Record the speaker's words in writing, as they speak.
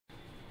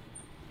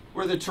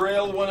We're the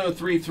Trail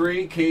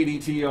 103.3,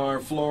 KDTR,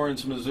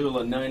 Florence,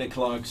 Missoula, 9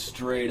 o'clock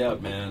straight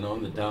up, man,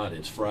 on the dot.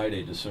 It's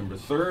Friday, December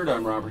 3rd.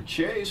 I'm Robert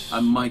Chase.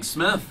 I'm Mike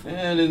Smith.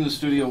 And in the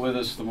studio with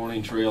us, the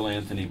Morning Trail,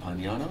 Anthony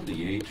Pagnano,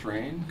 the A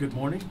Train. Good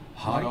morning.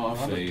 Hot Mike,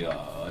 off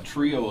a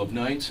trio of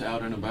nights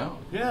out and about.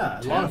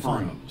 Yeah, a lot of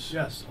fun. Rooms.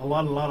 Yes, a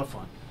lot of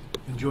fun.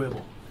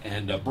 Enjoyable.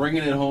 And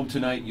bringing it home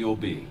tonight, you'll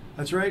be.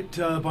 That's right,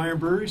 Bayern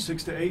Brewery,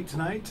 6 to 8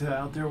 tonight,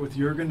 out there with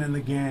Jürgen and the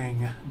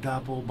gang,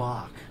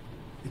 Doppelbock.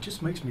 It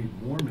just makes me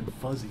warm and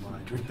fuzzy when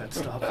I drink that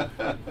stuff.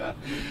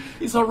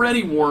 He's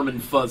already warm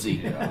and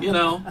fuzzy, you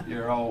know.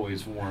 You're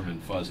always warm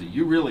and fuzzy.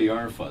 You really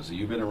are fuzzy.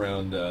 You've been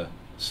around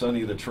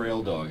Sonny the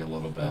Trail Dog a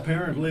little bit.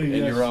 Apparently, and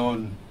yes. your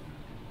own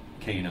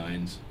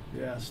canines.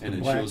 Yes, and it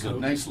black shows up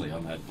coat. nicely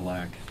on that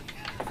black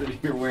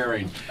that you're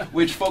wearing,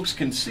 which folks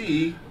can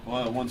see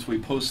once we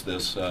post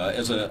this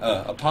as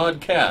a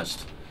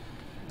podcast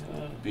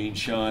being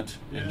shot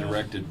and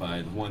directed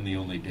by the one, the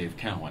only Dave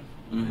Cowan.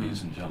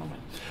 Ladies and gentlemen.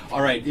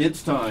 All right,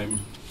 it's time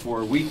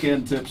for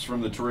Weekend Tips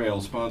from the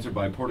Trail, sponsored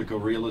by Portico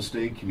Real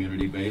Estate,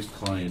 community-based,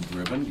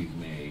 client-driven. You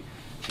may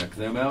check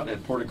them out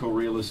at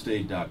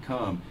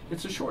porticorealestate.com.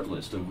 It's a short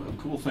list of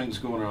cool things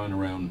going on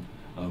around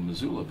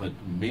Missoula, but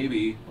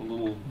maybe a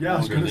little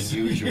longer than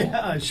usual.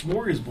 Yeah,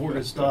 smorgasbord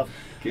of stuff.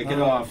 Kick it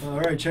off.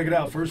 All right, check it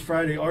out. First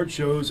Friday art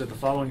shows at the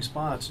following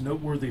spots.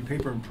 Noteworthy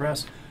Paper and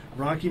Press,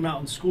 Rocky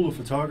Mountain School of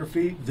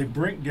Photography, the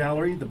Brink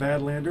Gallery, the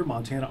Badlander,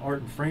 Montana Art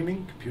and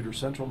Framing, Computer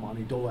Central,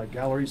 Monty Dolac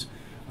Galleries,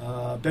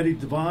 Betty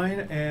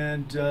Devine,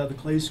 and the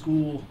Clay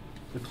School,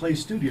 the Clay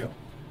Studio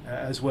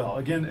as well.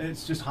 Again,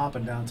 it's just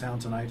hopping downtown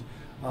tonight.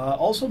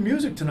 Also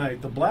music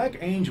tonight, the Black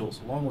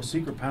Angels, along with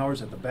Secret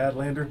Powers at the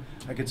Badlander.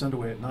 That gets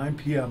underway at 9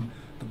 p.m.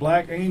 The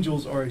Black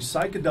Angels are a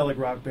psychedelic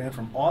rock band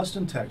from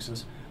Austin,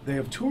 Texas. They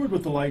have toured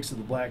with the likes of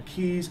the Black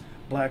Keys,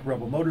 Black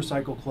Rebel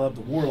Motorcycle Club,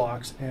 the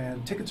Warlocks,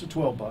 and tickets are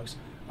 $12.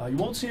 You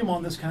won't see them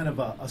on this kind of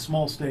a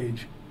small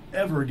stage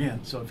ever again.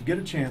 So if you get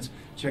a chance,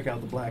 check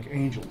out the Black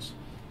Angels.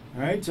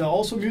 All right.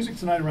 Also music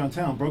tonight around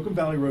town. Broken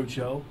Valley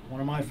Roadshow,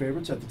 one of my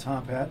favorites at the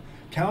Top Hat.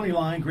 County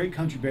Line, great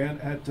country band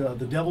at the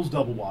Devil's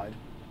Double Wide,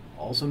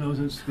 also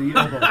known as the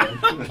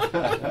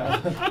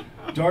Elbow.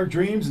 Dark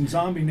Dreams and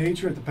Zombie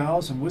Nature at the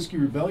Palace, and Whiskey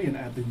Rebellion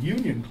at the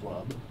Union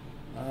Club.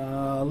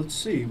 Let's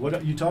see.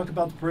 What you talk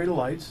about the Parade of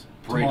Lights.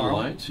 Parade Tomorrow.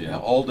 of Lights, yeah.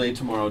 All day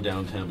tomorrow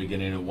downtown,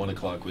 beginning at 1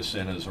 o'clock with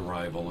Santa's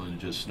arrival, and it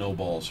just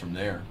snowballs from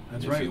there,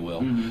 That's if right. you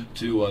will,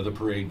 to the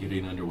parade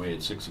getting underway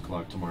at 6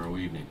 o'clock tomorrow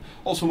evening.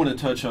 Also want to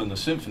touch on the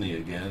symphony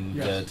again.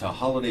 Yes. That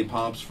Holiday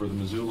Pops for the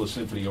Missoula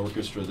Symphony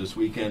Orchestra this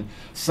weekend.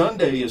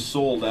 Sunday is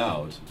sold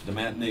out. The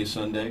matinee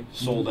Sunday,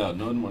 sold out.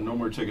 No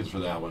more tickets for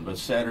that one. But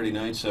Saturday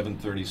night,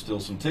 7:30, still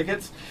some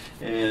tickets.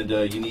 And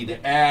you need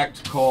to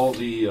call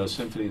the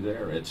symphony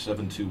there at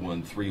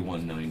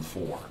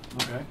 721-3194.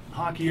 Okay.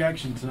 Hockey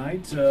action tonight.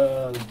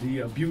 The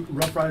Butte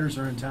Rough Riders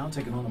are in town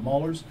taking on the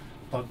Maulers.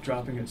 Puck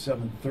dropping at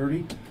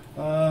 7:30.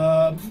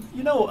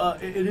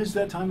 It is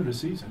that time of the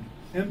season.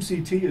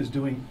 MCT is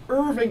doing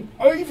Irving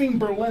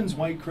Berlin's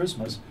White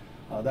Christmas.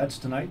 That's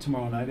tonight,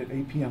 tomorrow night at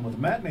 8 p.m. with a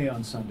matinee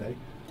on Sunday.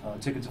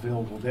 Tickets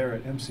available there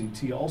at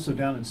MCT. Also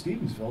down in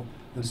Stevensville,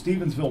 the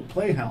Stevensville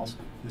Playhouse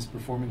is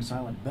performing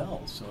Silent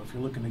Bells. So if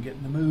you're looking to get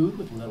in the mood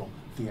with a little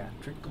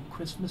theatrical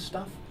Christmas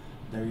stuff,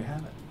 there you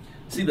have it.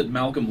 See that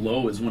Malcolm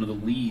Lowe is one of the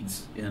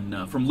leads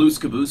in from Loose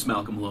Caboose.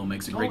 Malcolm Lowe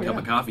makes a great cup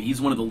of coffee. He's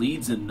one of the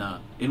leads in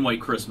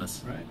White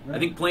Christmas. Right. I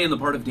think playing the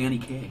part of Danny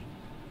Kaye.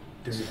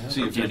 There you have it.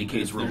 See if Danny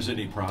Kaye's there's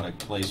any product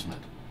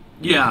placement.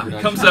 Yeah,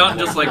 it comes out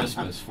just like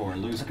Christmas for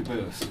Loose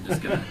Caboose.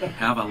 just gonna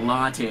have a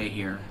latte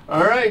here.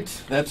 All right,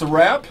 that's a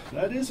wrap.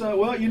 That is,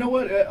 well, you know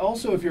what?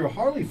 Also, if you're a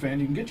Harley fan,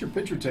 you can get your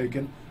picture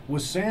taken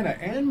with Santa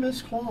and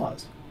Miss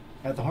Claus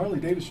at the Harley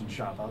Davidson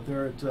shop out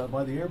there at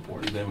by the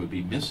airport. That would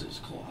be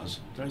Mrs. Claus.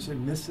 Did I say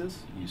Mrs.?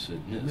 You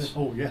said Miss.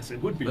 Oh, yes,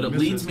 it would be. But it Mrs.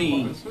 leads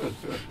me. Claus.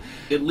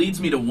 It leads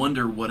me to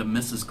wonder what a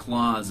Mrs.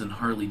 Claus in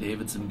Harley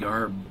Davidson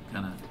garb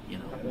kind of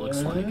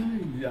looks like.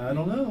 Yeah, I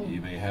don't know.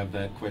 You may have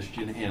that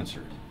question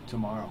answered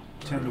Tomorrow,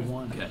 10 to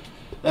 1. Okay.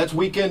 That's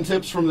Weekend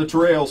Tips from the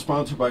Trail,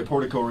 sponsored by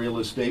Portico Real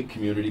Estate,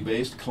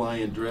 community-based,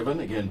 client-driven.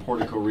 Again,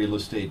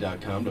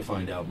 porticorealestate.com to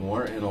find out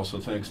more. And also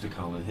thanks to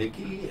Colin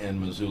Hickey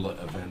and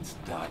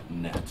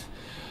MissoulaEvents.net.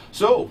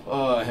 So,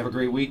 have a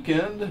great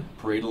weekend.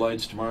 Parade of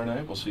Lights tomorrow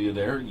night. We'll see you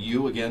there.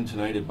 You again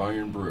tonight at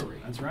Bayern Brewery.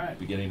 That's right.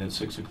 Beginning at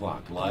 6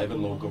 o'clock. Live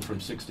and local from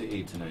 6 to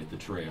 8 tonight, The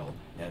Trail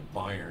at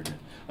Bayern.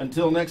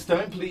 Until next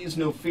time, please,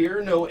 no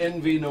fear, no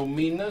envy, no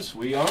meanness.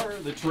 We are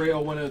The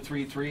Trail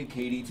 103.3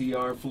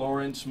 KDTR,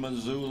 Florence,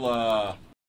 Missoula.